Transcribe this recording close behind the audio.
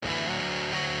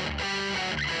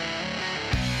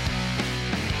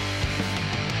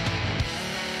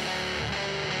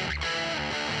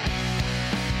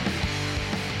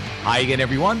Hi again,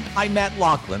 everyone. I'm Matt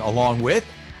Loughlin, along with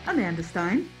Amanda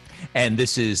Stein. And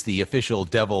this is the official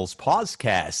Devils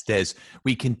Podcast as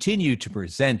we continue to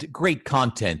present great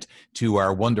content to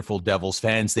our wonderful Devils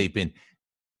fans. They've been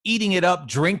eating it up,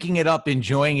 drinking it up,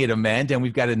 enjoying it, Amanda, and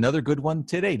we've got another good one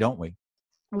today, don't we?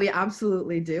 We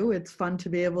absolutely do. It's fun to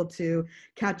be able to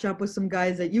catch up with some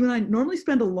guys that you and I normally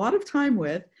spend a lot of time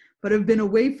with, but have been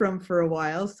away from for a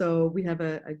while. So we have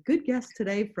a good guest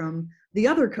today from the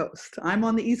other coast. I'm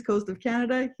on the east coast of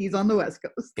Canada. He's on the west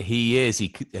coast. He is. He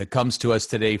comes to us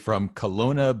today from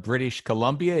Kelowna, British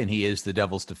Columbia, and he is the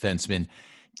Devils defenseman,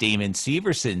 Damon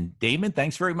Severson. Damon,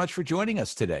 thanks very much for joining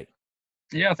us today.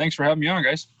 Yeah, thanks for having me on,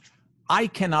 guys. I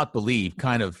cannot believe,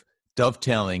 kind of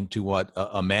dovetailing to what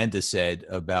Amanda said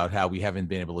about how we haven't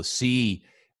been able to see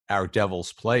our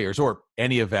Devils players or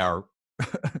any of our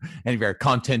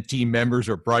content team members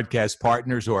or broadcast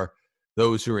partners or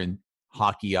those who are in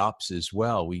hockey ops as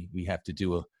well. We have to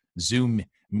do a Zoom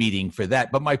meeting for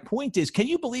that. But my point is, can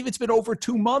you believe it's been over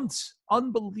 2 months?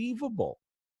 Unbelievable.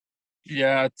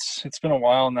 Yeah, it's been a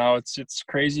while now. It's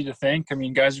crazy to think. I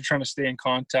mean, guys are trying to stay in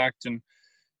contact, and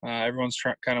everyone's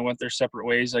kind of went their separate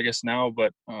ways, I guess, now.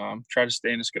 But try to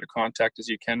stay in as good a contact as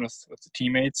you can with the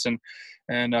teammates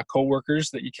and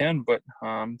coworkers that you can. But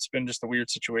it's been just a weird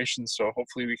situation. So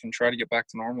hopefully we can try to get back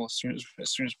to normal as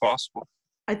soon as possible.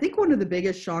 I think one of the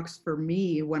biggest shocks for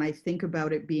me when I think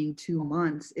about it being 2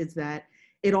 months is that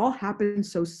it all happened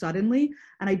so suddenly.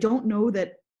 And I don't know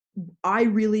that I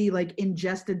really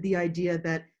ingested the idea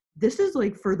that this is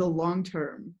for the long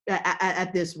term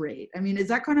at this rate. I mean, is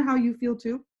that kind of how you feel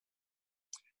too?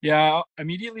 Yeah,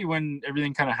 immediately when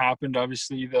everything kind of happened,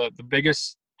 obviously the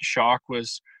biggest shock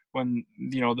was when,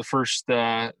 the first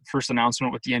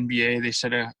announcement with the NBA. They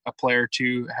said a player or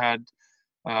two had,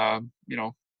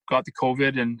 got the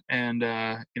COVID, and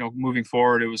moving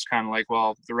forward, it was kind of like,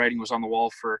 well, the writing was on the wall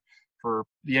for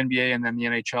the NBA and then the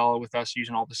NHL with us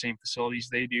using all the same facilities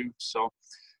they do. So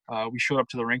we showed up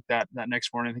to the rink that next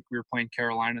morning. I think we were playing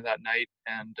Carolina that night,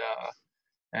 and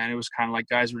it was kind of like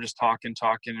guys were just talking,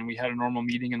 and we had a normal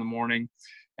meeting in the morning,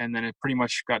 and then it pretty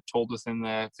much got told within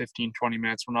the 15, 20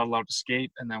 minutes we're not allowed to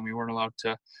skate, and then we weren't allowed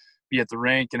to be at the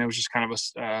rink, and it was just kind of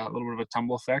a little bit of a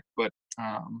tumble effect. But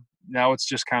now it's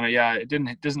just kind of,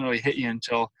 it doesn't really hit you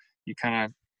until you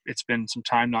it's been some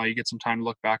time now. You get some time to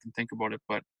look back and think about it,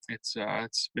 but it's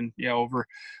been over,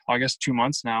 I guess, 2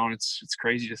 months now, and it's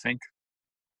crazy to think.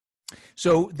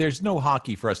 So there's no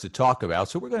hockey for us to talk about.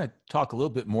 So we're going to talk a little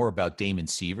bit more about Damon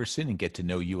Severson and get to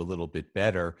know you a little bit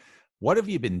better. What have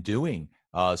you been doing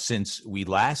since we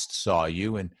last saw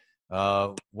you, and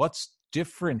what's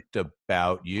different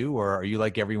about you? Or are you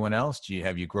like everyone else?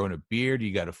 Have you grown a beard?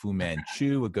 You got a Fu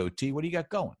Manchu, a goatee? What do you got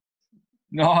going?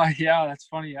 No, yeah, that's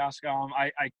funny you ask.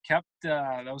 I kept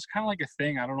that was kind of like a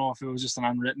thing. I don't know if it was just an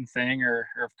unwritten thing or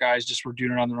if guys just were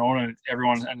doing it on their own and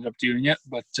everyone ended up doing it.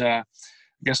 But I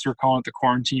guess we were calling it the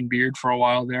quarantine beard for a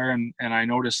while there, and I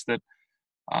noticed that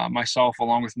myself,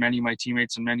 along with many of my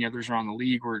teammates and many others around the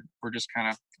league, were just kind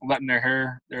of letting their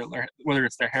hair, whether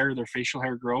it's their hair or their facial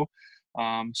hair, grow.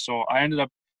 So I ended up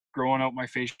growing out my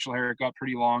facial hair. It got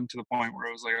pretty long to the point where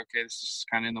I was like, okay, this is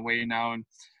kind of in the way now, and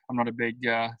I'm not a big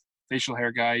facial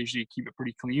hair guy. I usually keep it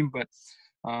pretty clean, but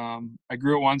I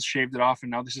grew it once, shaved it off,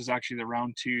 and now this is actually the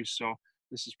round 2. So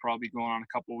this is probably going on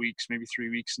a couple weeks, maybe 3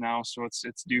 weeks now. So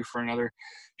it's due for another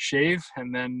shave.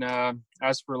 And then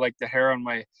as for the hair on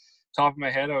my top of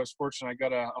my head, I was fortunate. I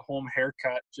got a home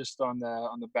haircut just on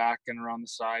the back and around the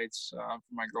sides for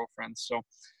my girlfriend. So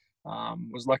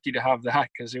was lucky to have that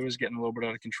because it was getting a little bit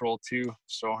out of control too.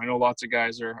 So I know lots of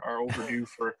guys are overdue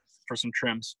for some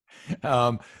trims.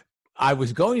 I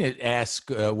was going to ask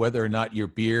whether or not your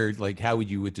beard, how would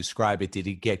you describe it? Did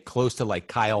it get close to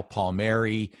Kyle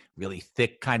Palmieri, really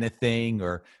thick kind of thing?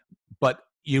 But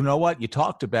you know what? You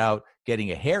talked about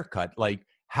getting a haircut.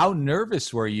 How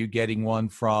nervous were you getting one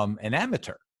from an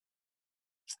amateur?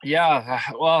 Yeah,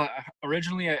 well,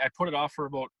 originally I put it off for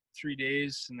about 3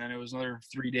 days, and then it was another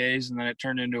 3 days, and then it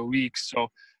turned into a week. So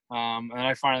and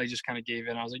I finally just kind of gave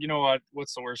in. I was like, you know what?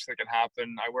 What's the worst that can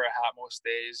happen? I wear a hat most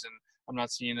days, and I'm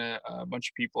not seeing a bunch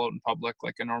of people out in public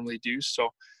like I normally do. So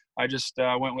I just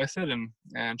went with it,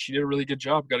 and she did a really good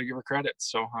job. Got to give her credit.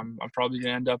 So I'm probably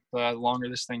gonna end up the longer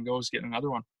this thing goes, getting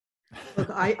another one. Look,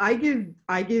 I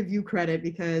give you credit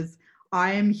because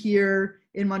I am here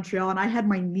in Montreal and I had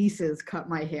my nieces cut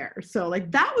my hair. So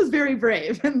that was very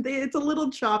brave, and it's a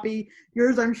little choppy.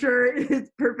 Yours, I'm sure,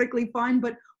 is perfectly fine.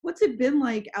 But what's it been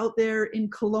like out there in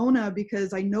Kelowna?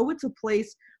 Because I know it's a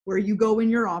place where you go in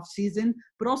your off season,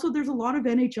 but also there's a lot of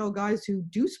NHL guys who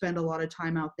do spend a lot of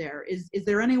time out there. Is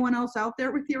there anyone else out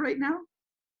there with you right now?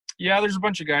 Yeah, there's a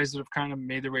bunch of guys that have kind of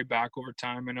made their way back over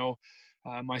time. I know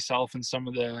myself and some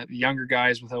of the younger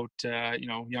guys without,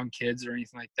 young kids or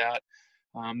anything like that.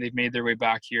 They've made their way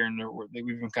back here, and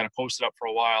we've been kind of posted up for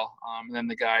a while. And then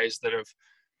the guys that have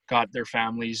got their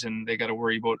families and they got to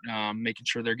worry about making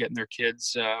sure they're getting their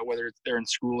kids, whether they're in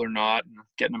school or not, and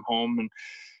getting them home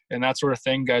and that sort of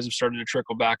thing. Guys have started to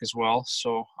trickle back as well.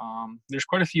 So there's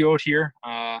quite a few out here.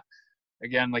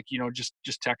 Again, like,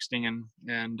 just texting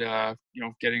and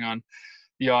getting on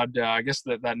the odd, I guess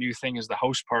that new thing is the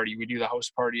house party. We do the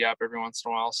house party app every once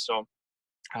in a while. So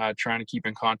trying to keep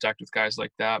in contact with guys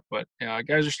like that. But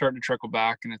guys are starting to trickle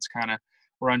back, and it's kind of,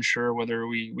 we're unsure whether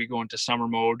we go into summer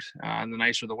mode. And the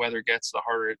nicer the weather gets, the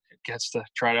harder it gets to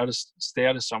try to stay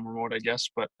out of summer mode, I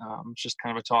guess. But it's just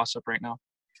kind of a toss up right now.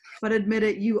 But admit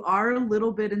it, you are a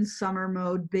little bit in summer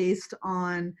mode based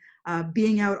on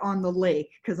being out on the lake,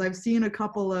 because I've seen a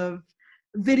couple of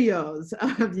videos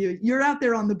of you. You're out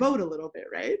there on the boat a little bit,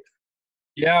 right?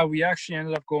 Yeah, we actually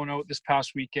ended up going out this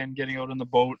past weekend, getting out on the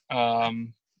boat.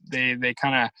 They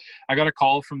kind of, I got a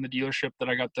call from the dealership that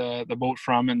I got the boat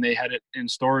from, and they had it in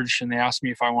storage, and they asked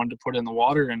me if I wanted to put it in the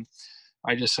water, and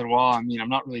I just said, well, I'm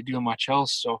not really doing much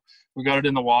else. So we got it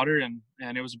in the water, and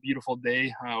it was a beautiful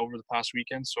day over the past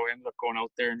weekend. So I ended up going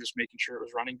out there and just making sure it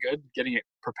was running good, getting it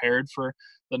prepared for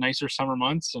the nicer summer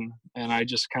months. And I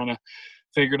just kind of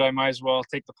figured I might as well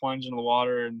take the plunge into the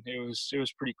water, and it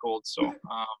was pretty cold. So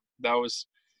that was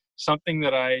something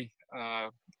that I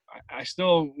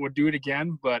still would do it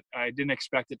again, but I didn't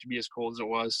expect it to be as cold as it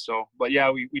was. So, but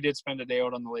yeah, we did spend a day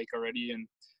out on the lake already and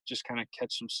just kind of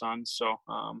catch some sun. So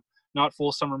not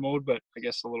full summer mode, but I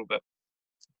guess a little bit.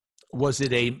 Was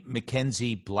it a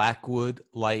Mackenzie Blackwood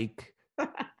like,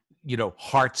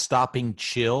 heart-stopping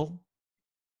chill?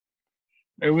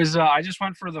 It was, I just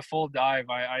went for the full dive.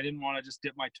 I didn't want to just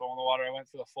dip my toe in the water. I went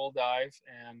for the full dive,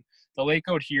 and the lake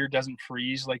out here doesn't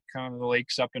freeze like kind of the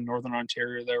lakes up in Northern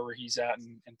Ontario there where he's at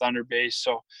in Thunder Bay.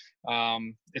 So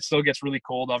it still gets really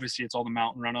cold. Obviously it's all the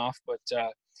mountain runoff, but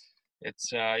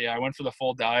I went for the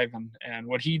full dive, and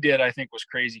what he did, I think, was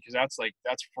crazy, because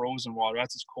that's frozen water.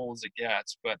 That's as cold as it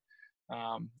gets. But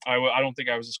I don't think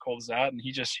I was as cold as that. And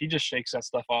he just shakes that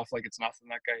stuff off like it's nothing.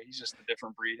 That guy, he's just a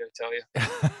different breed, I tell you.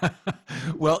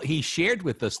 Well, he shared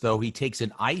with us, though, he takes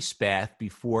an ice bath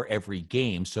before every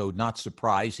game. So not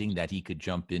surprising that he could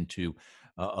jump into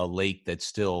a lake that's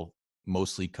still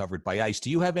mostly covered by ice.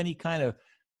 Do you have any kind of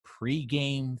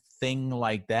pregame thing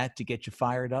like that to get you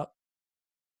fired up?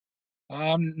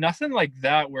 Nothing like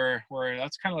that where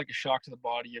that's kind of like a shock to the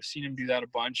body. I've seen him do that a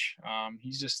bunch.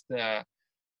 He's just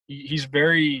he's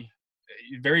very,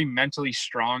 very mentally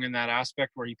strong in that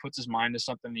aspect, where he puts his mind to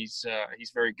something. He's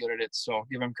very good at it. So I'll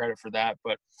give him credit for that.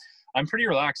 But I'm pretty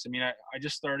relaxed. I mean, I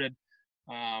just started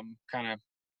kind of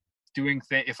doing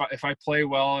things. If I play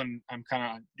well and I'm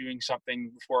kind of doing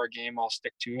something before a game, I'll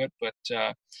stick to it. But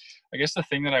I guess the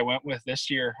thing that I went with this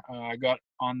year, I got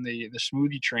on the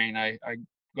smoothie train. I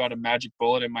got a Magic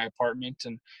Bullet in my apartment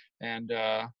and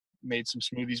made some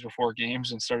smoothies before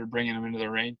games and started bringing them into the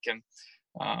rink. And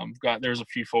there's a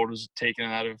few photos taken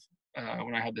out of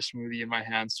when I had the smoothie in my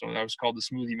hand. So I was called the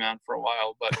Smoothie Man for a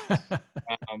while. But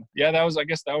I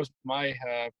guess that was my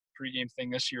pregame thing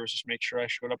this year, was just make sure I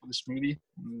showed up with a smoothie,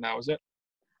 and that was it.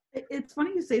 It's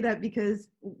funny you say that, because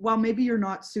while maybe you're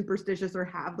not superstitious or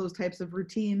have those types of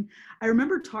routine, I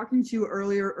remember talking to you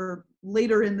earlier or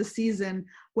later in the season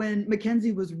when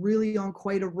Mackenzie was really on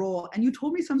quite a roll, and you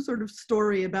told me some sort of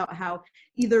story about how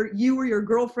either you or your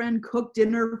girlfriend cooked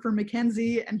dinner for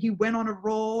Mackenzie and he went on a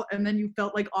roll, and then you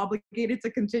felt like obligated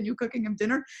to continue cooking him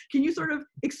dinner. Can you sort of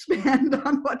expand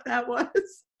on what that was?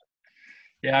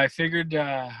 Yeah, I figured,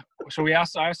 so I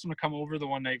asked him to come over the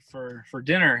one night for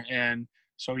dinner, and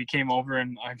so he came over,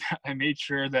 and I made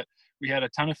sure that we had a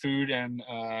ton of food, and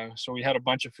so we had a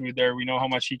bunch of food there. We know how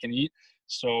much he can eat,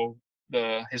 so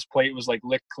his plate was like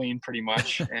licked clean pretty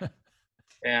much.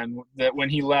 And that when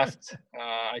he left,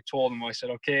 I told him, I said,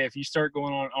 okay, if you start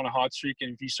going on a hot streak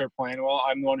and if you start playing well,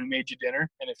 I'm the one who made you dinner,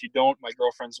 and if you don't, my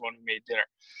girlfriend's the one who made dinner.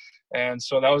 And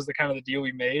so that was the kind of the deal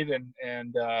we made,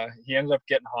 and he ended up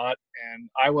getting hot, and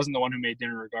I wasn't the one who made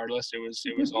dinner regardless.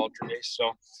 It was all Trace.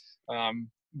 So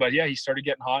but yeah, he started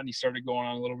getting hot, and he started going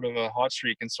on a little bit of a hot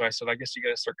streak. And so I said, I guess you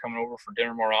got to start coming over for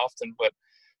dinner more often. But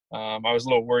I was a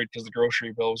little worried because the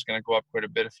grocery bill was going to go up quite a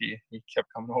bit if he kept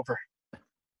coming over.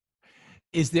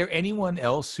 Is there anyone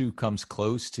else who comes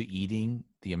close to eating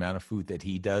the amount of food that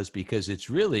he does? Because it's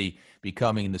really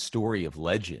becoming the story of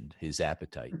legend, his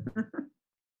appetite.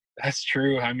 That's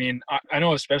true. I mean, I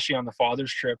know, especially on the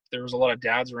father's trip, there was a lot of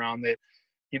dads around that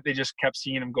they just kept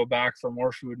seeing him go back for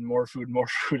more food and more food and more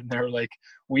food. And they're like,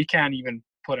 we can't even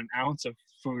put an ounce of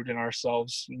food in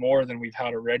ourselves more than we've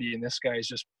had already. And this guy's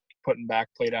just putting back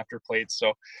plate after plate.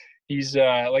 So he's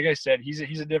like I said, he's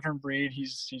a different breed.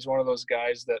 He's one of those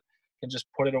guys that can just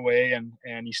put it away,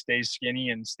 and he stays skinny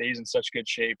and stays in such good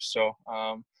shape. So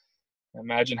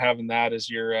imagine having that as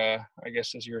your I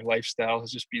guess as your lifestyle,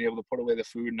 is just being able to put away the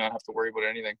food and not have to worry about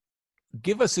anything.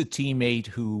 Give us a teammate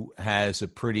who has a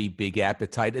pretty big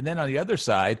appetite, and then on the other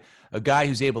side, a guy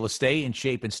who's able to stay in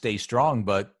shape and stay strong,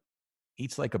 but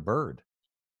eats like a bird.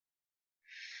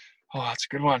 Oh, that's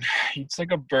a good one. Eats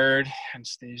like a bird and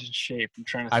stays in shape. I'm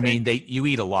trying to think. I mean, you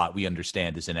eat a lot, we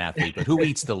understand, as an athlete, but who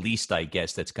eats the least, I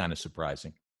guess? That's kind of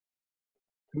surprising.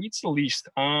 Who eats the least?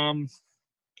 You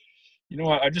know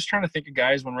what? I'm just trying to think of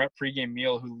guys when we're at pregame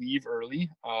meal who leave early.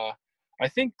 I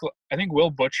think Will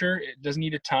Butcher, it doesn't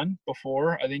eat a ton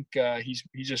before. I think he's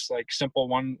just like simple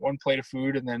one plate of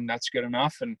food, and then that's good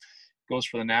enough, and goes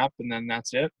for the nap, and then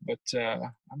that's it. But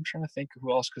I'm trying to think of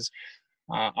who else, because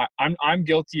I'm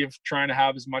guilty of trying to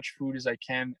have as much food as I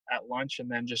can at lunch, and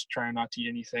then just trying not to eat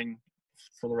anything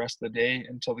for the rest of the day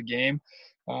until the game.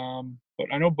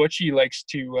 But I know Butchie likes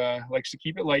to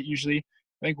keep it light usually.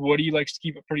 I think Woody likes to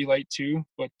keep it pretty light too,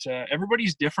 but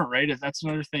everybody's different, right? That's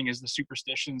another thing, is the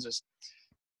superstitions. Is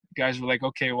guys are like,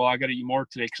 okay, well, I got to eat more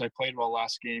today because I played well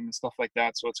last game and stuff like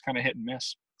that. So it's kind of hit and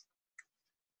miss.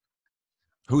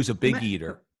 Who's a big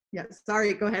eater? Yeah,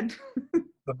 sorry, go ahead.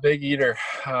 The big eater.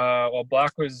 Well,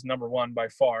 Black was number one by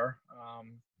far.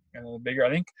 And the bigger, I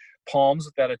think Palms,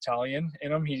 with that Italian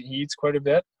in him, he eats quite a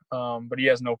bit, but he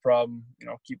has no problem,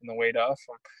 keeping the weight off.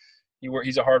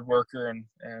 He's a hard worker,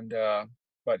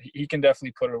 but he can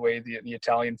definitely put away the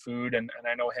Italian food. And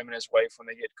I know him and his wife, when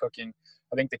they get cooking,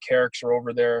 I think the Carricks are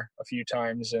over there a few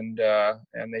times, and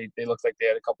they look like they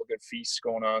had a couple good feasts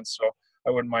going on. So I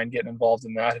wouldn't mind getting involved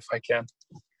in that if I can.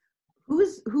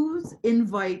 Whose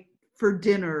invite for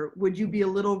dinner would you be a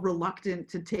little reluctant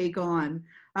to take on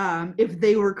if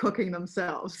they were cooking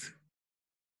themselves?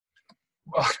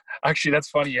 Well, actually,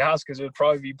 that's funny you ask, because it would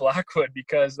probably be Blackwood,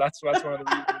 because that's one of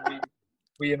the reasons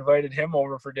we invited him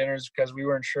over for dinners, because we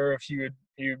weren't sure if he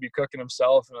would be cooking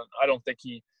himself. And I don't think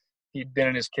he'd been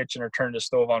in his kitchen or turned his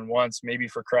stove on once, maybe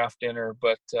for craft dinner.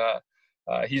 But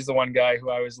he's the one guy who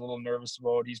I was a little nervous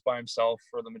about. He's by himself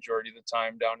for the majority of the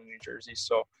time down in New Jersey.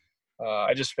 So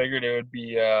I just figured it would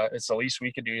be it's the least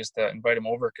we could do is to invite him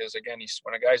over, because again,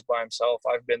 when a guy's by himself,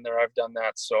 I've been there, I've done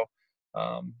that. So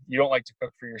you don't like to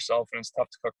cook for yourself, and it's tough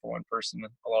to cook for one person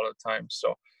a lot of the time.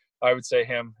 So I would say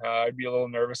him. I'd be a little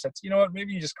nervous. That's, what,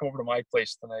 maybe you just come over to my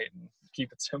place tonight and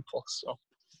keep it simple. So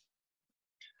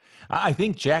I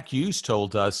think Jack Hughes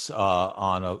told us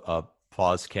on a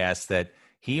podcast that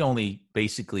he only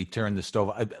basically turned the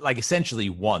stove like essentially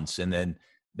once, and then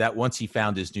that once he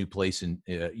found his new place, and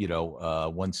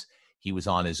once he was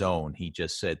on his own, he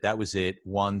just said that was it.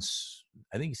 Once,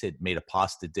 I think he said, made a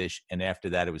pasta dish, and after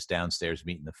that it was downstairs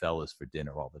meeting the fellas for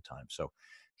dinner all the time. So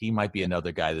he might be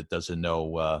another guy that doesn't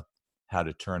know how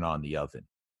to turn on the oven.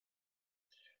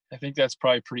 I think that's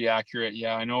probably pretty accurate.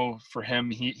 Yeah, I know for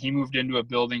him, he moved into a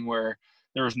building where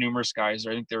there was numerous guys.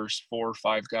 I think there was 4 or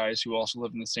 5 guys who also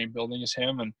lived in the same building as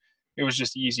him, and it was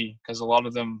just easy because a lot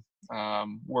of them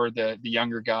were the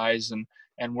younger guys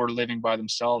and were living by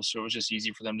themselves. So it was just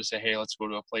easy for them to say, hey, let's go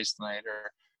to a place tonight,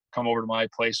 or come over to my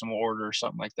place and we'll order, or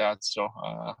something like that. So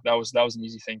that was an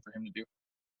easy thing for him to do.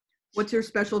 What's your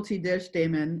specialty dish,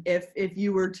 Damon? If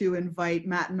you were to invite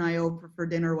Matt and I over for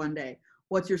dinner one day,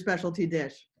 what's your specialty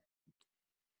dish?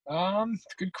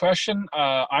 Good question.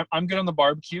 I'm good on the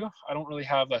barbecue. I don't really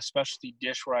have a specialty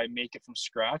dish where I make it from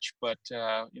scratch, but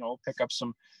pick up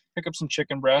some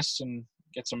chicken breasts and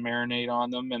get some marinade on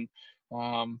them,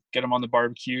 and get them on the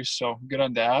barbecue. So good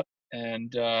on that,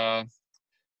 and kind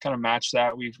of match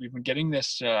that. We've been getting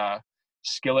this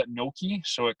skillet gnocchi,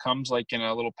 so it comes like in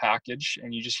a little package,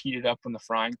 and you just heat it up in the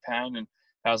frying pan, and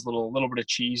has a little bit of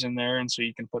cheese in there, and so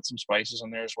you can put some spices in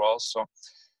there as well. So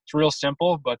it's real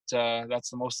simple, but that's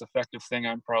the most effective thing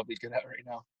I'm probably good at right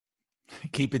now.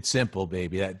 Keep it simple,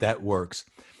 baby. That works.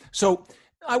 So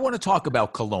I want to talk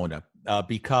about Kelowna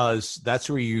because that's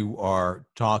where you are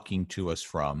talking to us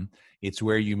from. It's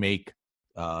where you make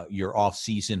your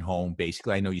off-season home,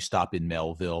 basically. I know you stop in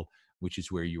Melville, which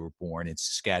is where you were born, in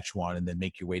Saskatchewan, and then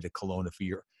make your way to Kelowna for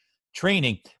your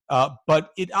training. But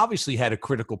it obviously had a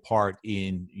critical part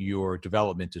in your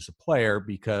development as a player,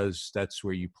 because that's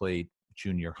where you played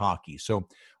junior hockey. So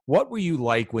what were you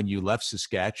like when you left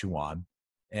Saskatchewan,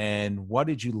 and what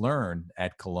did you learn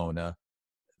at Kelowna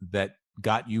that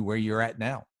got you where you're at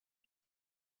now?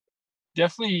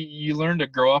 Definitely, you learn to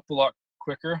grow up a lot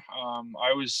quicker.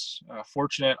 I was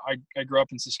fortunate. I grew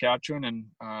up in Saskatchewan, and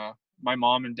my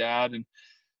mom and dad and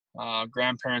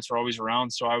grandparents were always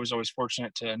around. So I was always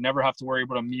fortunate to never have to worry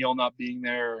about a meal not being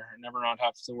there, or never not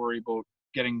have to worry about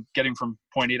getting from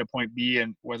point A to point B,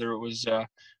 and whether it was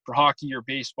for hockey or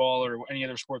baseball or any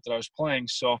other sport that I was playing.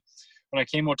 So when I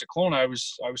came out to Kelowna, I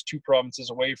was 2 provinces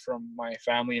away from my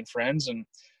family and friends,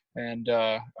 and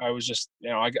I was just,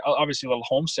 I got obviously a little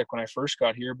homesick when I first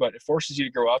got here, but it forces you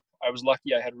to grow up. I was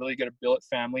lucky; I had really good billet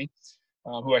family,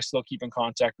 who I still keep in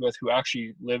contact with, who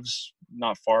actually lives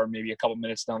not far, maybe a couple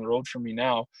minutes down the road from me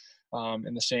now,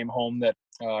 in the same home that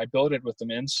I billeted with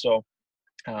them in. So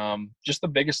just the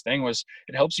biggest thing was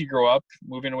it helps you grow up,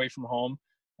 moving away from home.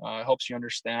 It helps you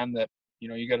understand that,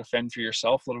 you got to fend for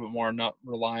yourself a little bit more, not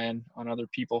relying on other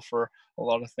people for a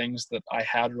lot of things that I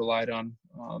had relied on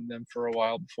them for a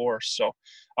while before. So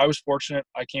I was fortunate.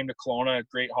 I came to Kelowna, a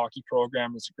great hockey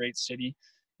program. It's a great city.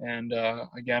 And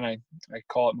again, I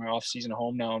call it my off-season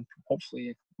home now, and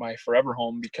hopefully my forever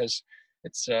home, because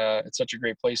it's such a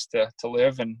great place to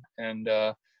live. And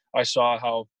I saw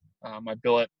how my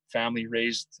billet family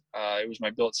raised. It was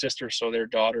my billet sister, so their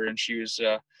daughter, and she was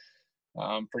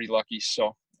pretty lucky.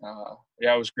 So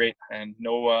yeah, it was great, and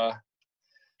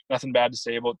nothing bad to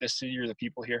say about this city or the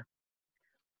people here.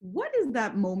 What is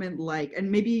that moment like?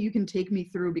 And maybe you can take me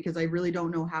through, because I really don't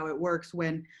know how it works.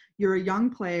 When you're a young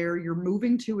player, you're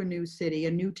moving to a new city,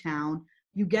 a new town,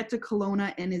 you get to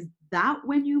Kelowna, and is that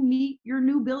when you meet your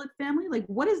new billet family? Like,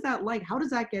 what is that like? How does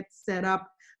that get set up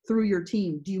through your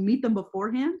team? Do you meet them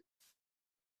beforehand?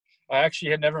 I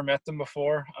actually had never met them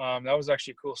before. That was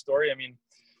actually a cool story. I mean,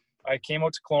 I came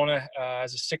out to Kelowna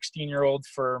as a 16-year-old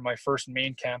for my first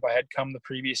main camp. I had come the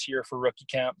previous year for rookie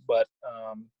camp, but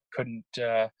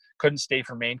couldn't stay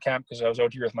for main camp because I was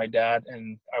out here with my dad,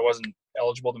 and I wasn't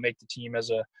eligible to make the team as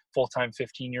a full-time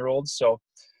 15-year-old. So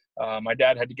my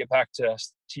dad had to get back to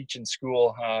teach in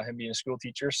school, him being a school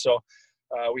teacher. So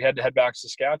we had to head back to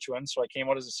Saskatchewan. So I came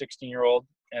out as a 16-year-old,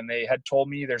 and they had told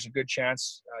me there's a good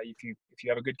chance if you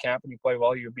have a good camp and you play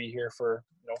well, you'll be here for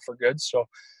good. So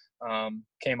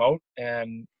came out,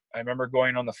 and I remember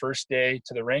going on the first day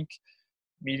to the rink,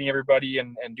 meeting everybody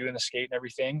and doing the skate and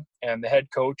everything. And the head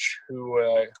coach, who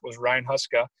was Ryan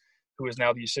Huska, who is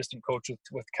now the assistant coach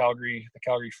with Calgary, the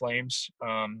Calgary Flames.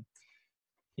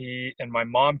 He and my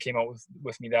mom came out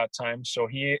with me that time. So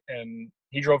he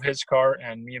drove his car,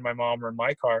 and me and my mom were in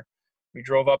my car. We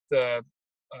drove up the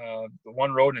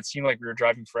one road, and it seemed like we were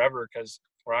driving forever, because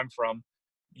where I'm from,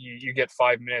 you get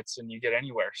 5 minutes and you get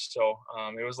anywhere. So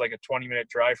it was like a 20-minute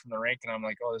drive from the rink, and I'm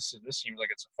like, oh, this seems like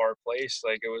it's a far place.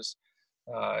 Like it was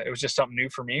just something new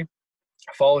for me.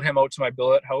 I followed him out to my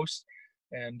billet house,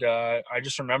 and I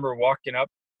just remember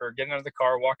getting out of the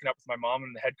car, walking up with my mom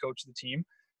and the head coach of the team,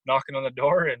 knocking on the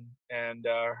door, and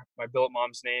my billet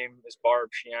mom's name is Barb.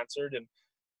 She answered, and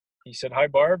he said, "Hi,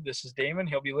 Barb. This is Damon.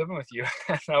 He'll be living with you."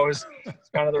 And that was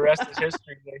kind of the rest is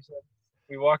history. They said,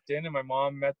 we walked in, and my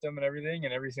mom met them and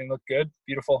everything looked good.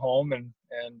 Beautiful home and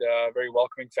very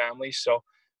welcoming family. So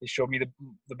they showed me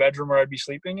the bedroom where I'd be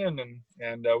sleeping in,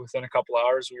 and within a couple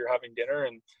hours we were having dinner,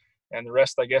 and the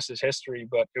rest, I guess, is history.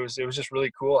 But it was just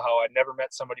really cool how I'd never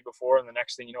met somebody before, and the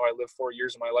next thing you know, I lived 4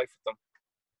 years of my life with them.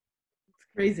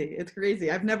 It's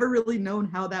crazy. I've never really known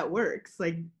how that works.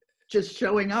 Like just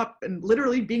showing up and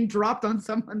literally being dropped on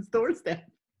someone's doorstep.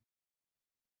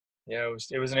 Yeah,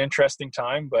 it was an interesting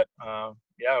time, but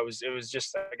yeah, it was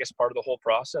just, I guess, part of the whole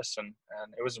process, and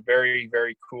it was very,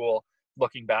 very cool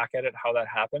looking back at it, how that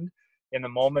happened. In the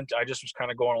moment, I just was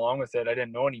kind of going along with it. I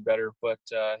didn't know any better, but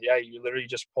yeah, you literally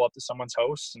just pull up to someone's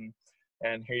house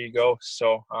and here you go.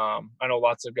 So I know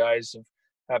lots of guys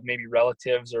have maybe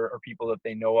relatives or people that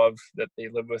they know of that they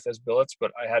live with as billets,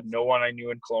 but I had no one I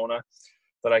knew in Kelowna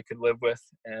that I could live with,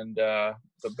 and the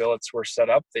billets were set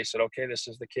up. They said, okay, this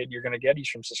is the kid you're going to get. He's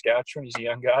from Saskatchewan. He's a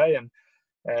young guy,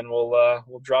 and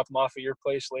we'll drop him off at your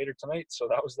place later tonight. So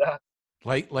that was that.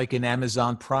 Like an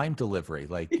Amazon Prime delivery.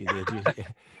 Like,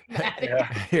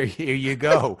 Yeah. here you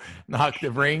go. Knock the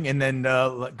ring, and then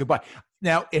goodbye.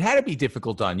 Now, it had to be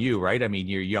difficult on you, right? I mean,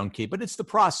 you're a young kid, but it's the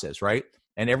process, right?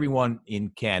 And everyone in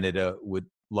Canada would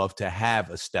love to have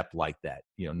a step like that.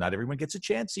 Not everyone gets a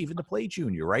chance even to play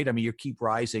junior, right? I mean, you keep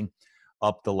rising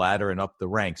up the ladder and up the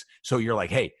ranks. So you're like,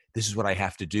 hey, this is what I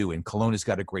have to do. And Kelowna's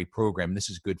got a great program. This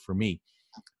is good for me.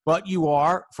 But you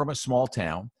are from a small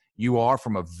town. You are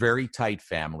from a very tight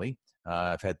family.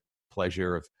 I've had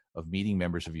pleasure of meeting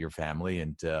members of your family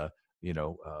and,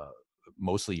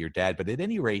 mostly your dad. But at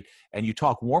any rate, and you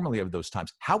talk warmly of those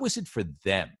times, how was it for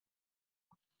them?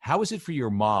 How was it for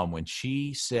your mom when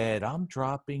she said, I'm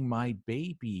dropping my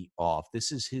baby off?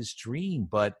 This is his dream.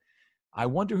 But I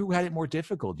wonder who had it more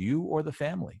difficult, you or the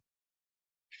family?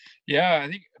 Yeah, I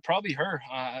think probably her.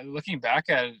 Looking back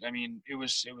at it, I mean, it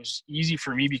was easy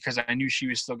for me because I knew she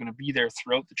was still going to be there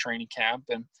throughout the training camp,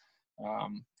 and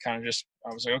kind of just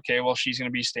I was like, okay, well, she's going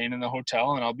to be staying in the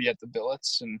hotel, and I'll be at the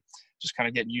billets, and just kind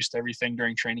of getting used to everything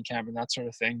during training camp and that sort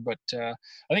of thing. But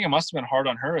I think it must have been hard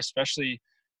on her, especially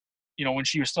when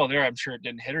she was still there. I'm sure it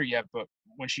didn't hit her yet, but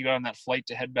when she got on that flight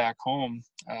to head back home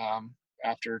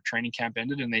after training camp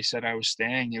ended, and they said I was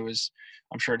staying,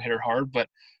 I'm sure it hit her hard, but.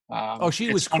 Oh,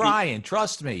 she was funny. crying.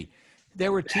 Trust me.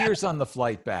 There were tears on the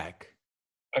flight back.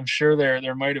 I'm sure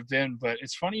there might have been, but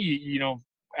it's funny,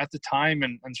 at the time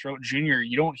and throughout junior,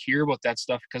 you don't hear about that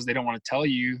stuff because they don't want to tell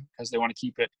you, because they want to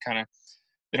keep it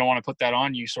they don't want to put that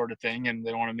on you sort of thing. And they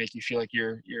don't want to make you feel like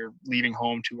you're leaving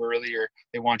home too early, or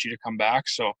they want you to come back.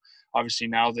 So obviously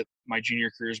now that my junior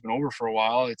career has been over for a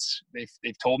while,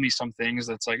 they've told me some things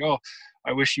that's like, oh,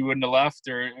 I wish you wouldn't have left,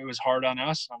 or it was hard on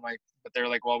us. And I'm like, but they're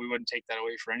like, well, we wouldn't take that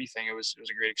away for anything. It was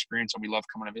a great experience, and we love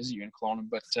coming to visit you in Kelowna.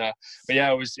 But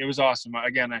yeah, it was awesome.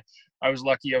 Again, I was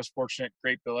lucky. I was fortunate,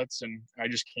 great billets, and I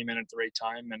just came in at the right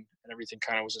time, and everything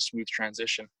kind of was a smooth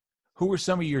transition. Who were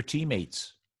some of your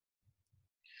teammates?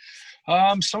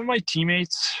 Some of my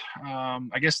teammates,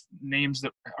 I guess names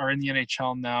that are in the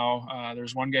NHL now.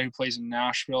 There's one guy who plays in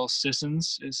Nashville.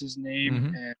 Sissons is his name.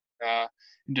 Mm-hmm. And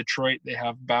in Detroit, they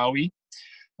have Bowie.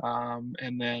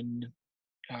 And then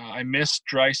I missed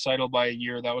Draisaitl by a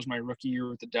year. That was my rookie year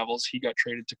with the Devils. He got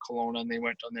traded to Kelowna, and they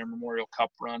went on their Memorial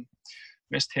Cup run.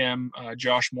 Missed him.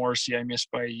 Josh Morrissey I missed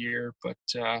by a year, but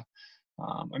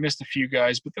I missed a few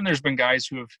guys. But then there's been guys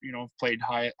who have played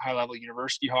high level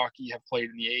university hockey, have played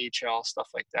in the AHL, stuff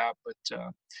like that. But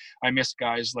I missed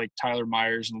guys like Tyler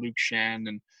Myers and Luke Shan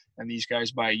and these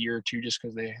guys by a year or two, just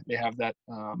because they have that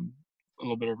a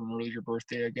little bit of an earlier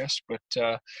birthday, I guess.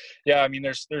 But yeah, I mean,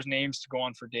 there's names to go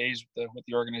on for days with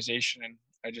the organization, and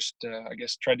I just I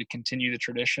guess tried to continue the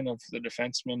tradition of the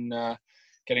defenseman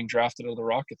getting drafted out of the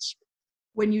Rockets.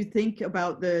 When you think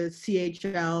about the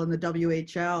CHL and the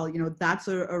WHL, that's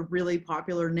a really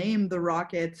popular name, the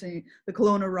Rockets, the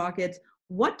Kelowna Rockets.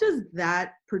 What does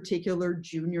that particular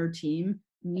junior team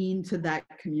mean to that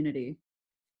community?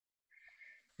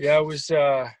 Yeah, it was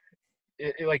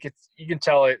you can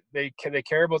tell it. They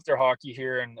care about their hockey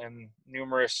here, and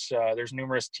there's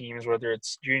numerous teams, whether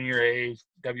it's Junior A,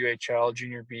 WHL,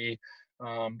 Junior B,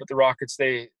 but the Rockets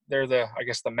they're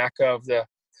the mecca of the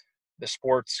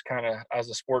sports, kind of as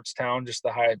a sports town, just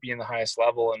being the highest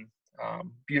level,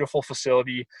 and beautiful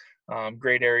facility,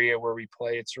 great area where we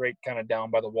play. It's right kind of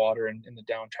down by the water and in the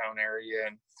downtown area,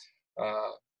 and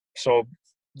so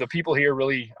the people here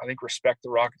really, I think, respect the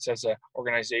Rockets as an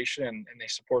organization, and they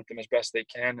support them as best they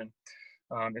can.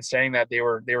 And in saying that, they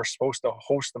were supposed to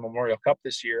host the Memorial Cup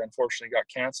this year, unfortunately got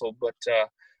canceled. But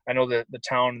I know that the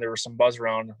town, there was some buzz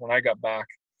around when I got back.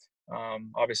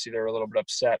 Obviously, they were a little bit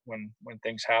upset when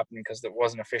things happened because it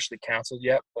wasn't officially canceled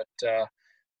yet. But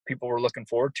people were looking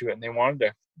forward to it, and they wanted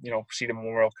to, see the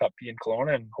Memorial Cup be in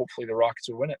Kelowna, and hopefully the Rockets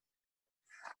would win it.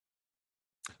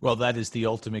 Well, that is the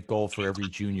ultimate goal for every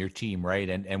junior team, right?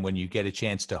 And when you get a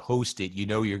chance to host it,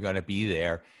 you're going to be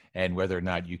there. And whether or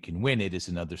not you can win it is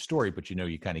another story, but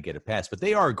you kind of get a pass. But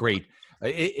they are great.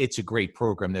 It's a great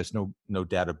program. There's no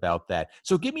doubt about that.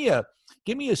 So give me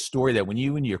a story that when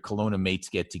you and your Kelowna mates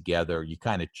get together, you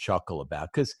kind of chuckle about,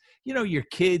 because you're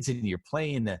kids and you're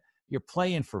playing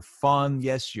for fun.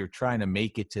 Yes, you're trying to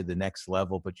make it to the next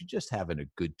level, but you're just having a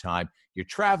good time. You're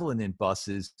traveling in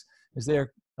buses. Is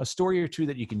there a story or two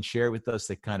that you can share with us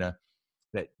that kind of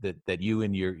that you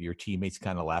and your teammates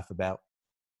kind of laugh about,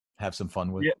 have some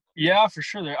fun with? Yeah, for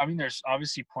sure. There's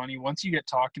obviously plenty. Once you get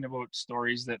talking about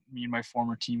stories that me and my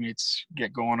former teammates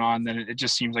get going on, then it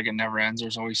just seems like it never ends.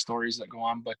 There's always stories that go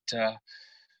on. But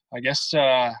I guess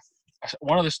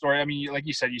one of the stories, like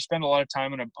you said, you spend a lot of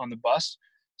time on the bus.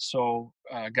 So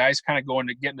guys kind of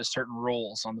get into certain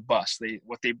roles on the bus.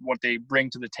 What they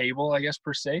bring to the table, I guess,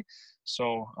 per se.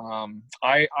 So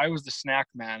I was the snack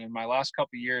man. In my last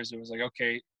couple of years, it was like,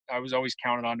 okay, I was always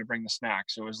counted on to bring the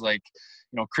snacks. It was like,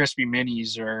 crispy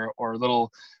minis or little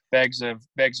bags of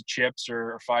chips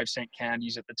or 5-cent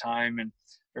candies at the time. And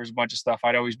there was a bunch of stuff.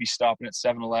 I'd always be stopping at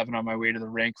 7-Eleven on my way to the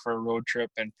rink for a road trip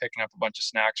and picking up a bunch of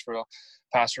snacks for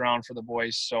pass around for the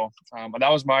boys. So that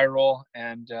was my role.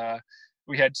 And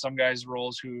we had some guys'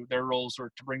 roles who their roles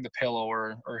were to bring the pillow,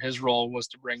 or his role was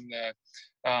to bring the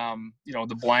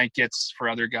the blankets for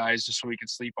other guys, just so we could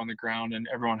sleep on the ground, and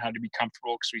everyone had to be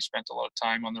comfortable because we spent a lot of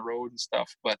time on the road and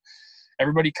stuff. But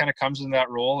everybody kind of comes in that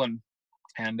role, and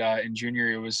in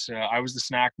junior it was I was the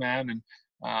snack man,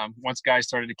 and once guys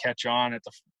started to catch on at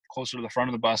the closer to the front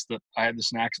of the bus that I had the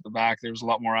snacks at the back. There was a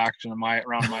lot more action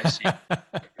around my seat.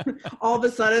 All of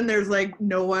a sudden there's like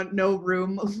no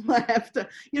room left.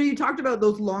 You talked about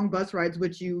those long bus rides,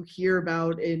 which you hear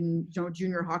about in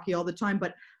junior hockey all the time,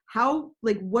 but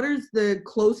what is the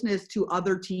closeness to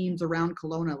other teams around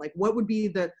Kelowna? Like, what would be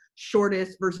the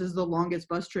shortest versus the longest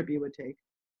bus trip you would take?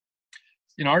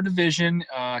 In our division,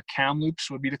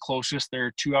 Kamloops would be the closest.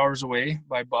 They're 2 hours away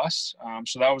by bus.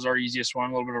 So that was our easiest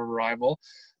one, a little bit of a rival.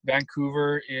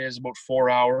 Vancouver is about 4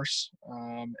 hours.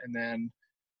 And then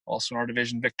also in our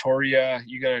division, Victoria,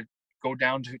 you got to go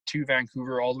down to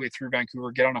Vancouver, all the way through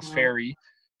Vancouver, get on a ferry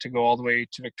to go all the way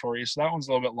to Victoria. So that one's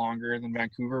a little bit longer than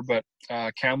Vancouver, but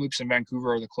Kamloops and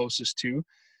Vancouver are the closest two.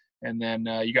 And then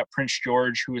you got Prince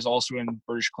George, who is also in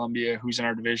British Columbia, who's in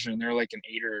our division, and they're like an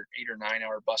 8 or 9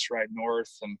 hour bus ride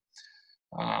north.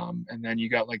 And then you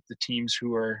got like the teams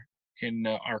who are in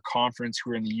our conference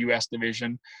who are in the U.S.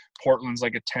 division. Portland's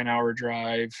like a 10-hour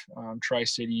drive.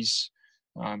 Tri-Cities,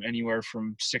 anywhere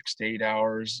from 6 to 8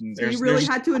 hours. And so you really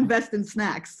had to invest in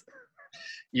snacks.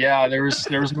 Yeah, there was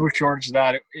no shortage of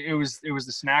that. It was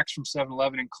the snacks from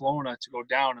 7-Eleven in Kelowna to go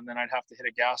down, and then I'd have to hit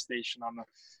a gas station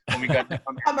when we got down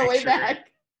there on the way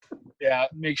back. Yeah,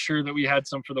 make sure that we had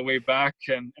some for the way back,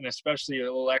 and especially a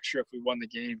little extra if we won the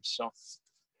game. So,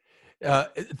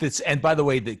 and by the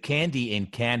way, the candy in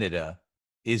Canada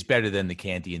is better than the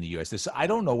candy in the U.S. I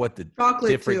don't know what the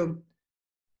chocolate too.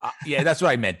 Yeah, that's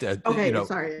what I meant. Okay,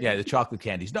 sorry. Yeah, the chocolate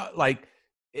candies. Not like.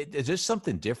 Is there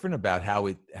something different about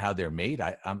how they're made?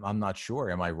 I'm not sure.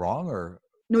 Am I wrong or?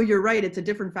 No, you're right. It's a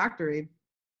different factory.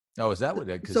 Oh, is that what?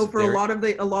 So for a lot of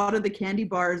the candy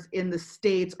bars in the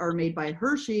States are made by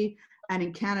Hershey, and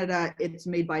in Canada it's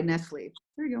made by Nestle.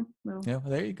 There you go. No. Yeah,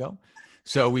 well, there you go.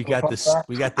 So we got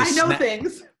the. I know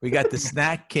things. We got the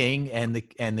Snack King and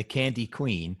the Candy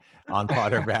Queen on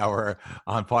part of our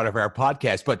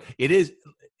podcast, but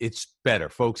it's better,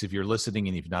 folks. If you're listening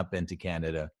and you've not been to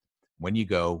Canada, when you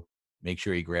go, make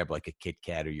sure you grab like a Kit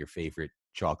Kat or your favorite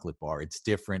chocolate bar. It's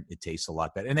different. It tastes a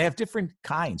lot better. And they have different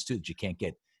kinds too that you can't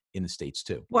get in the States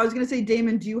too. Well, I was going to say,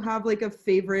 Damon, do you have like a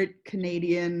favorite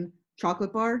Canadian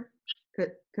chocolate bar?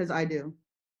 Because I do.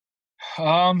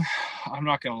 I'm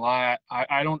not going to lie.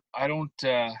 I don't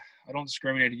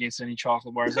discriminate against any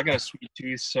chocolate bars. I got a sweet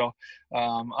tooth. So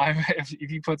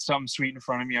if you put something sweet in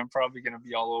front of me, I'm probably going to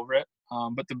be all over it.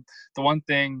 But the one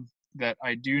thing that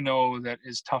I do know that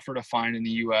is tougher to find in the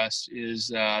U.S. is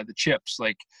the chips,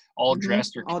 like all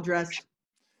dressed or all dressed.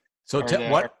 So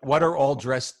what are all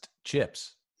dressed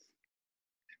chips?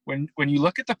 When you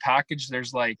look at the package,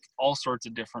 there's like all sorts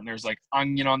of different. There's like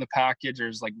onion on the package.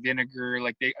 There's like vinegar.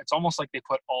 Like it's almost like they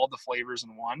put all the flavors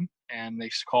in one, and they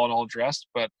call it all dressed.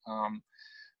 But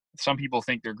some people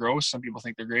think they're gross. Some people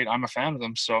think they're great. I'm a fan of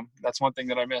them, so that's one thing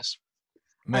that I miss.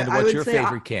 Amanda, what's your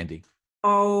favorite candy?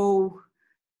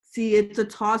 See, it's a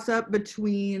toss-up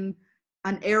between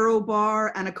an Aero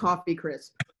bar and a coffee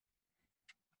crisp.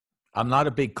 I'm not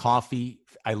a big coffee.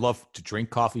 I love to drink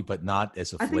coffee, but not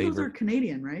as a flavor. I think those are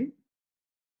Canadian, right?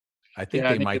 I think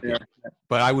they might be.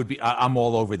 But I would be. I'm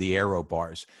all over the Aero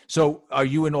bars. So, are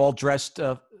you an all-dressed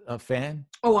fan?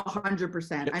 Oh,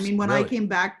 100%. I mean, when I came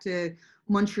back to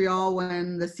Montreal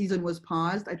when the season was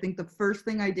paused, I think the first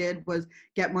thing I did was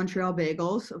get Montreal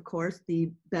bagels, of course,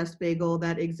 the best bagel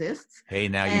that exists. Hey,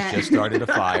 now you just started a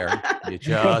fire. You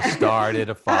just started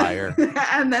a fire.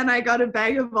 And then I got a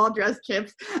bag of all-dressed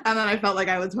chips, and then I felt like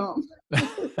I was home.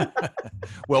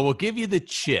 Well, we'll give you the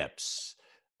chips.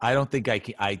 I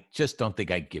just don't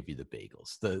think I'd give you the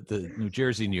bagels. The New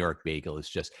Jersey, New York bagel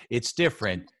is it's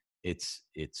different. It's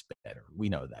better. We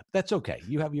know that. That's okay.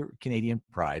 You have your Canadian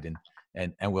pride,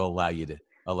 and we'll allow you to.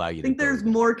 I think there's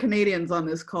more Canadians on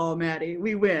this call, Maddie.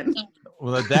 We win.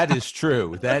 Well, that is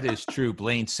true. That is true.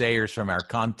 Blaine Sayers from our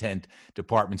content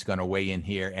department's going to weigh in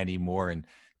here anymore, and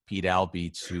Pete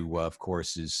Albeets, who of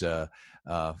course is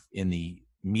in the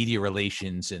media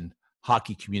relations and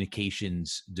hockey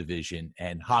communications division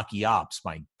and hockey ops.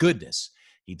 My goodness,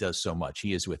 he does so much.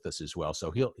 He is with us as well,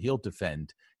 so he'll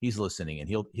defend. He's listening, and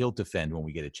he'll defend when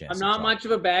we get a chance. I'm not much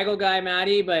of a bagel guy,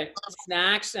 Maddie, but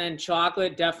snacks and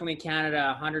chocolate, definitely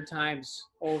Canada 100 times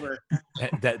over.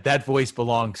 That voice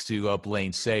belongs to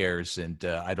Blaine Sayers, and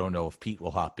I don't know if Pete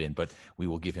will hop in, but we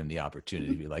will give him the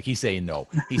opportunity to be like, he's saying no.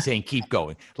 He's saying keep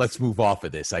going. Let's move off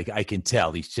of this. I can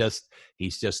tell he's just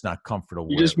not comfortable.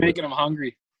 You're just making him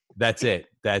hungry. That's it.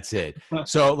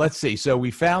 So let's see. So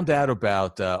we found out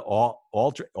about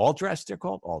all dressed. They're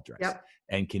called all dressed. Yep.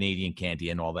 And Canadian candy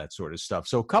and all that sort of stuff.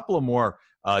 So a couple of more,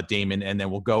 Damon, and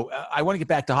then we'll go. I want to get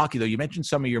back to hockey, though. You mentioned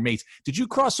some of your mates. Did you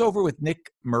cross over with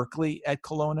Nick Merkley at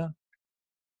Kelowna?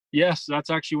 Yes, that's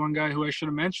actually one guy who I should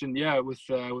have mentioned. Yeah, with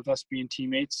us being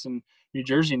teammates in New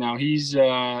Jersey now, he was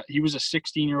a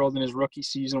 16-year-old in his rookie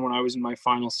season when I was in my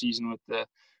final season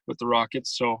with the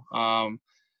Rockets. So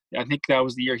I think that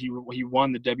was the year he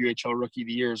won the WHL Rookie of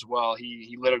the Year as well.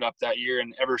 He lit it up that year,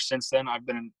 and ever since then I've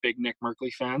been a big Nick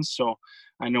Merkley fan. So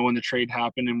I know when the trade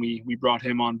happened and we brought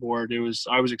him on board,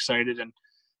 I was excited. And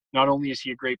not only is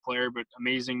he a great player, but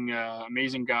amazing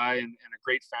guy and a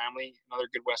great family, another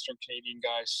good Western Canadian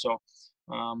guy. So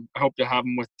I hope to have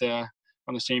him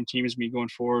on the same team as me going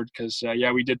forward because,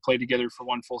 we did play together for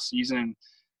one full season, and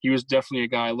he was definitely a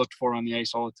guy I looked for on the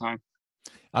ice all the time.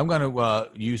 I'm going to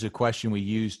use a question we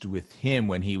used with him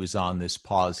when he was on this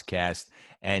podcast,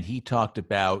 and he talked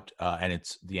about, and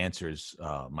the answer is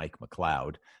Mike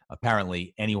McLeod.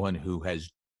 Apparently, anyone who has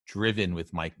driven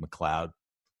with Mike McLeod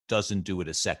doesn't do it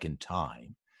a second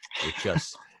time.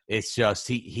 It's just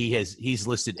he's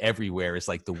listed everywhere as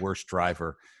like the worst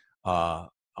driver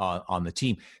on the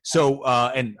team. So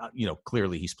and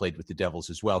clearly he's played with the Devils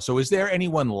as well. So is there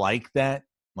anyone like that,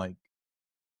 like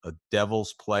a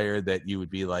Devils player that you would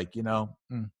be like, nah.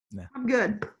 I'm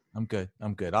good.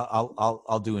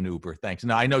 I'll do an Uber, thanks.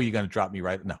 No, I know you're going to drop me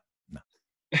right. No.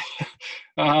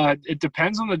 It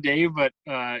depends on the day, but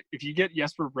if you get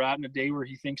Jesper Bratt a day where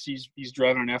he thinks he's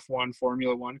driving an F1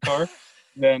 Formula One car,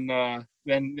 then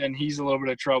he's a little bit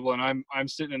of trouble. And I'm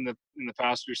sitting in the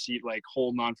passenger seat, like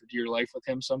holding on for dear life with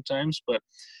him sometimes. But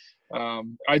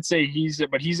I'd say he's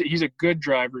a good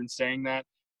driver in saying that.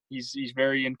 He's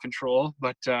very in control,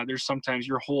 but there's sometimes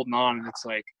you're holding on and it's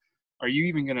like, are you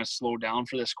even going to slow down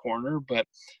for this corner? But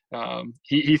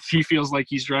he feels like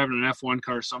he's driving an F1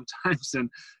 car sometimes, and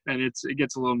it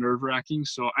gets a little nerve wracking.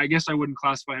 So I guess I wouldn't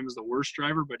classify him as the worst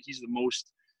driver, but he's the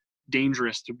most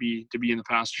dangerous to be in the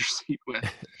passenger seat with.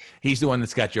 He's the one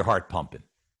that's got your heart pumping.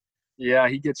 Yeah,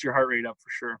 he gets your heart rate up for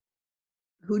sure.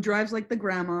 Who drives like the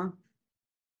grandma?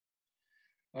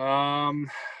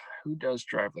 Who does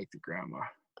drive like the grandma?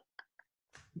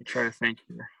 Let me try to think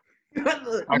here.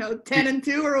 10 and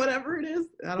 2 or whatever it is.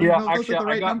 I don't know if those are the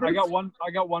right numbers.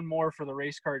 I got one more for the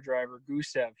race car driver,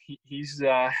 Gusev. He's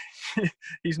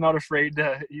not afraid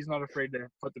to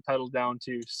put the pedal down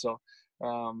too. So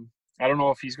I don't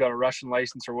know if he's got a Russian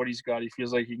license or what he's got. He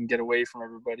feels like he can get away from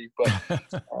everybody, but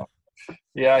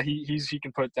yeah, he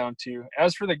can put it down too.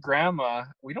 As for the grandma,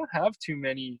 we don't have too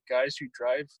many guys who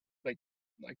drive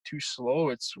like too slow.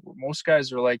 It's most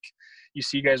guys are like, you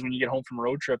see guys when you get home from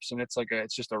road trips and it's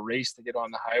just a race to get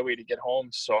on the highway to get home.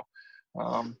 So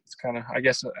it's kind of, I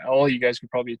guess all you guys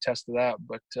could probably attest to that,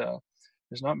 but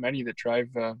there's not many that drive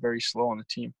very slow on the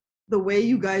team. The way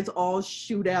you guys all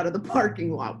shoot out of the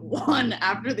parking lot one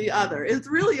after the other, it's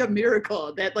really a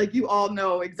miracle that like you all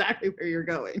know exactly where you're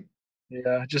going.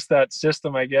 Yeah, just that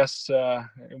system, I guess,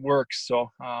 it works.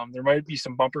 So there might be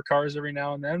some bumper cars every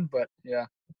now and then, but yeah.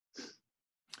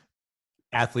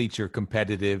 Athletes are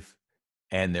competitive,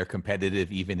 and they're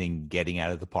competitive even in getting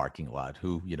out of the parking lot.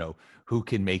 Who who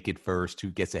can make it first,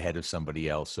 who gets ahead of somebody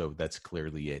else. So that's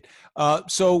clearly it.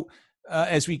 So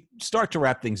as we start to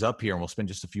wrap things up here, and we'll spend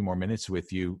just a few more minutes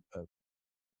with you,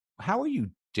 how are you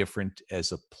different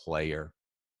as a player?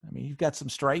 I mean, you've got some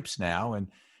stripes now, and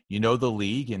you know the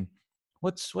league. And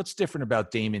what's different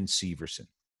about Damon Severson?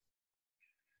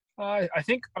 I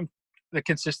think the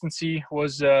consistency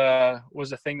was a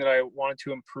thing that I wanted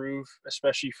to improve,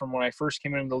 especially from when I first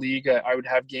came into the league. I would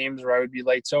have games where I would be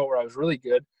lights out, where I was really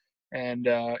good, and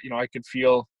I could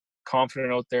feel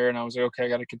confident out there, and I was like, okay, I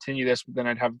got to continue this. But then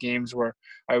I'd have games where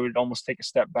I would almost take a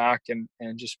step back and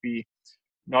just be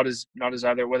not as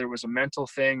either, whether it was a mental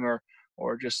thing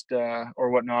or just or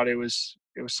whatnot. It was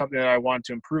something that I wanted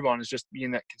to improve on, is just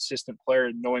being that consistent player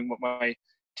and knowing what my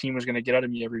team was going to get out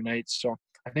of me every night. So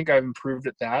I think I've improved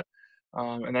at that.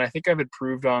 And then I think I've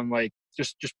improved on like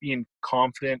just being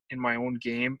confident in my own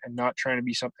game and not trying to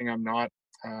be something I'm not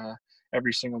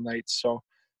every single night. So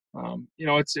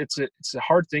it's a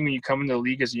hard thing when you come into the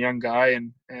league as a young guy,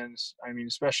 and I mean,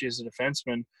 especially as a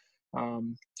defenseman,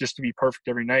 just to be perfect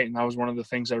every night. And that was one of the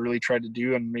things I really tried to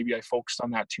do, and maybe I focused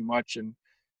on that too much.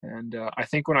 And I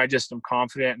think when I just am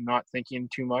confident and not thinking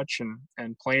too much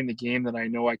and playing the game that I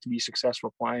know I can be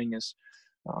successful playing is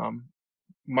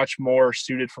much more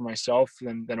suited for myself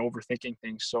than overthinking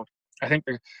things. So I think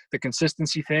the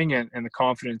consistency thing and the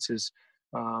confidence is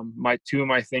two of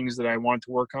my things that I want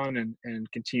to work on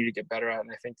and continue to get better at.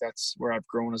 And I think that's where I've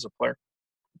grown as a player.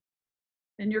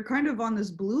 And you're kind of on this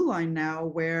blue line now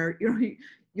where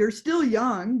you're still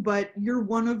young, but you're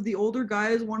one of the older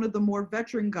guys, one of the more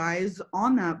veteran guys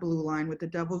on that blue line with the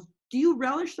Devils. Do you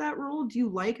relish that role? Do you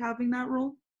like having that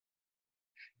role?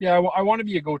 Yeah, I want to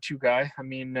be a go-to guy. I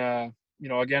mean,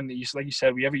 again, like you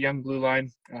said, we have a young blue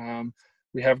line.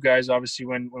 We have guys, obviously,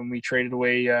 when we traded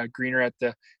away Greener at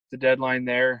the deadline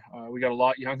there, we got a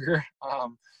lot younger,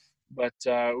 but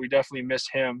we definitely miss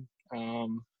him.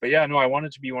 But yeah, no, I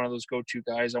wanted to be one of those go-to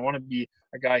guys. I want to be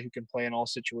a guy who can play in all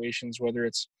situations, whether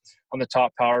it's on the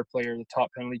top power play or the top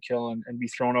penalty kill, and be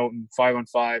thrown out in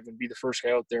 5-on-5 and be the first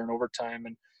guy out there in overtime,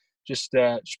 and just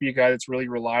be a guy that's really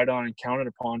relied on and counted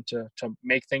upon to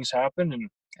make things happen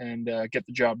and get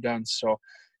the job done. So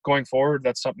going forward,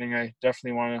 that's something I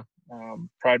definitely want to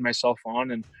pride myself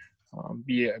on, and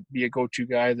be a go-to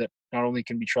guy that not only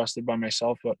can be trusted by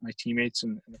myself, but my teammates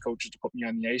and the coaches to put me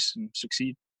on the ice and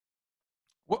succeed.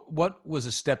 What was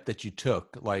a step that you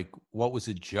took? Like, what was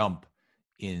a jump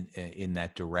in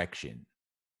that direction,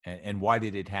 and why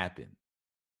did it happen?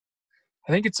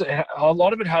 I think it's a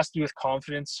lot of it has to do with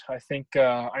confidence. I think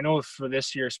I know for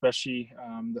this year, especially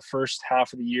the first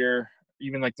half of the year,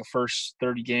 even like the first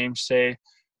 30 games, say,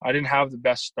 I didn't have the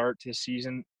best start to the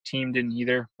season. Team didn't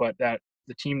either, but that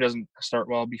the team doesn't start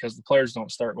well because the players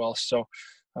don't start well. So,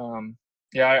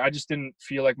 I just didn't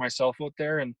feel like myself out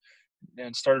there, and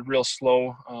started real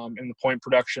slow in the point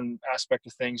production aspect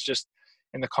of things. Just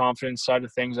in the confidence side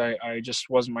of things, I just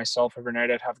wasn't myself every night.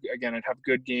 I'd have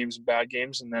good games and bad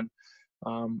games, and then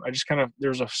I just there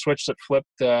was a switch that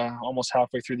flipped almost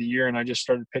halfway through the year, and I just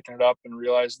started picking it up and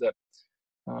realized that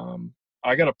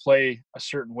I got to play a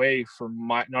certain way for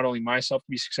not only myself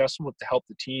to be successful, but to help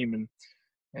the team.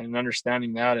 And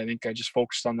understanding that, I think I just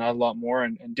focused on that a lot more,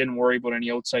 and didn't worry about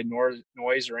any outside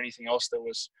noise or anything else that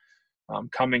was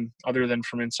coming other than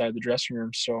from inside the dressing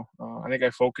room. So I think I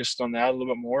focused on that a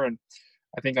little bit more, and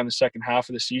I think on the second half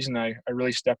of the season, I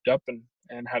really stepped up and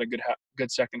had a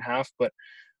good second half, but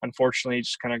unfortunately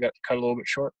just kind of got cut a little bit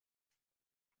short.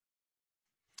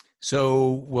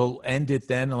 So we'll end it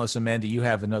then, unless, Amanda, you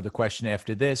have another question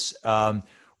after this.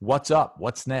 What's up?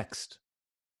 What's next?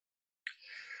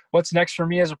 What's next for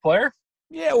me as a player?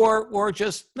 Yeah, or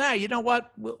just, you know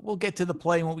what? We'll get to the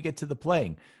playing when we get to the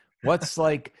playing.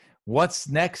 What's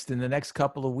next in the next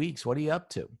couple of weeks? What are you up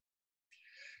to?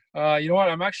 You know what?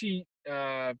 I'm actually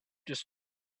just,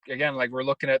 again, like, we're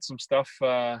looking at some stuff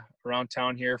around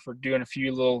town here for doing a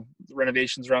few little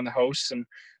renovations around the house, and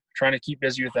trying to keep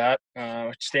busy with that,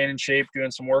 staying in shape, doing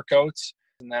some workouts.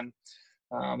 And then,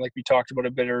 like we talked about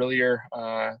a bit earlier,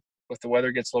 if the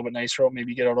weather gets a little bit nicer,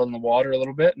 maybe get out on the water a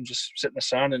little bit and just sit in the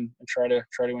sun and try to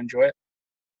enjoy it.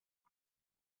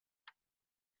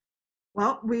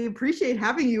 Well, we appreciate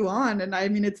having you on. And I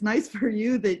mean, it's nice for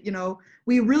you that,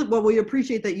 we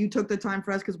appreciate that you took the time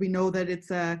for us, because we know that it's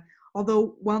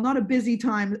although while not a busy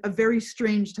time, a very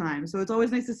strange time. So it's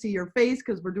always nice to see your face,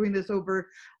 because we're doing this over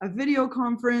a video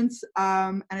conference.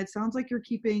 And it sounds like you're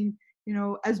keeping,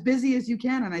 as busy as you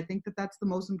can. And I think that that's the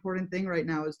most important thing right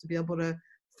now, is to be able to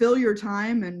fill your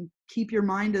time and keep your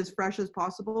mind as fresh as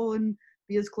possible, and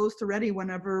be as close to ready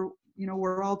whenever,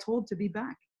 we're all told to be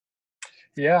back.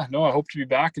 Yeah, no, I hope to be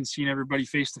back and seeing everybody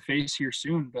face to face here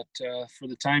soon. But for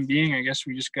the time being, I guess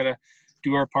we just got to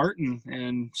do our part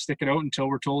and stick it out until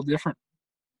we're told different.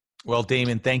 Well,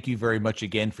 Damon, thank you very much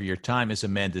again for your time. As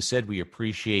Amanda said, we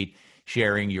appreciate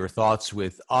sharing your thoughts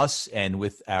with us and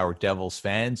with our Devils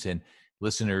fans and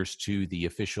listeners to the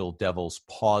official Devils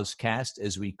Pausecast,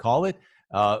 as we call it.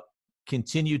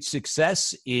 Continued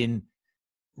success in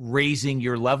raising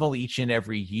your level each and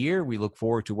every year. We look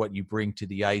forward to what you bring to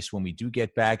the ice when we do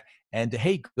get back. And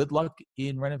hey, good luck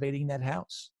in renovating that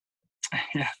house.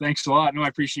 Yeah, thanks a lot. No, I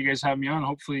appreciate you guys having me on.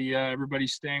 Hopefully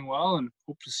everybody's staying well, and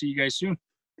hope to see you guys soon.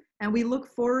 And we look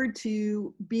forward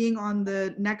to being on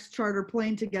the next charter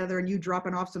plane together, and you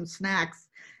dropping off some snacks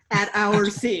at our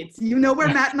seats. You know where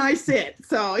Matt and I sit.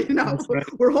 So,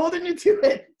 we're holding you to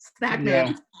it, snack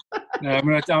man. Yeah, I'm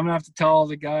gonna have to tell all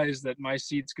the guys that my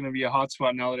seat's gonna be a hot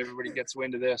spot now that everybody gets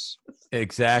wind of this.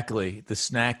 Exactly, the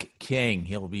snack king.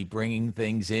 He'll be bringing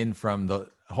things in from the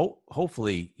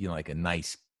hopefully like a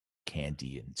nice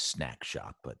candy and snack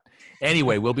shop. But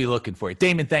anyway, we'll be looking for it.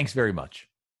 Damon, thanks very much.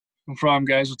 No problem,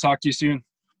 guys. We'll talk to you soon.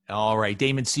 All right,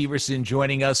 Damon Severson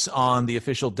joining us on the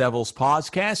official Devils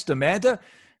Pausecast. Amanda,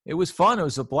 it was fun. It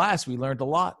was a blast. We learned a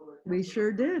lot. We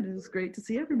sure did. It was great to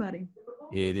see everybody.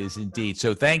 It is indeed.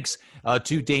 So thanks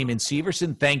to Damon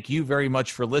Severson. Thank you very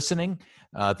much for listening.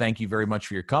 Thank you very much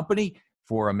for your company.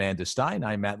 For Amanda Stein,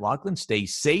 I'm Matt Loughlin. Stay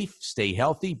safe, stay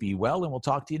healthy, be well, and we'll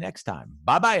talk to you next time.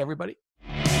 Bye-bye, everybody.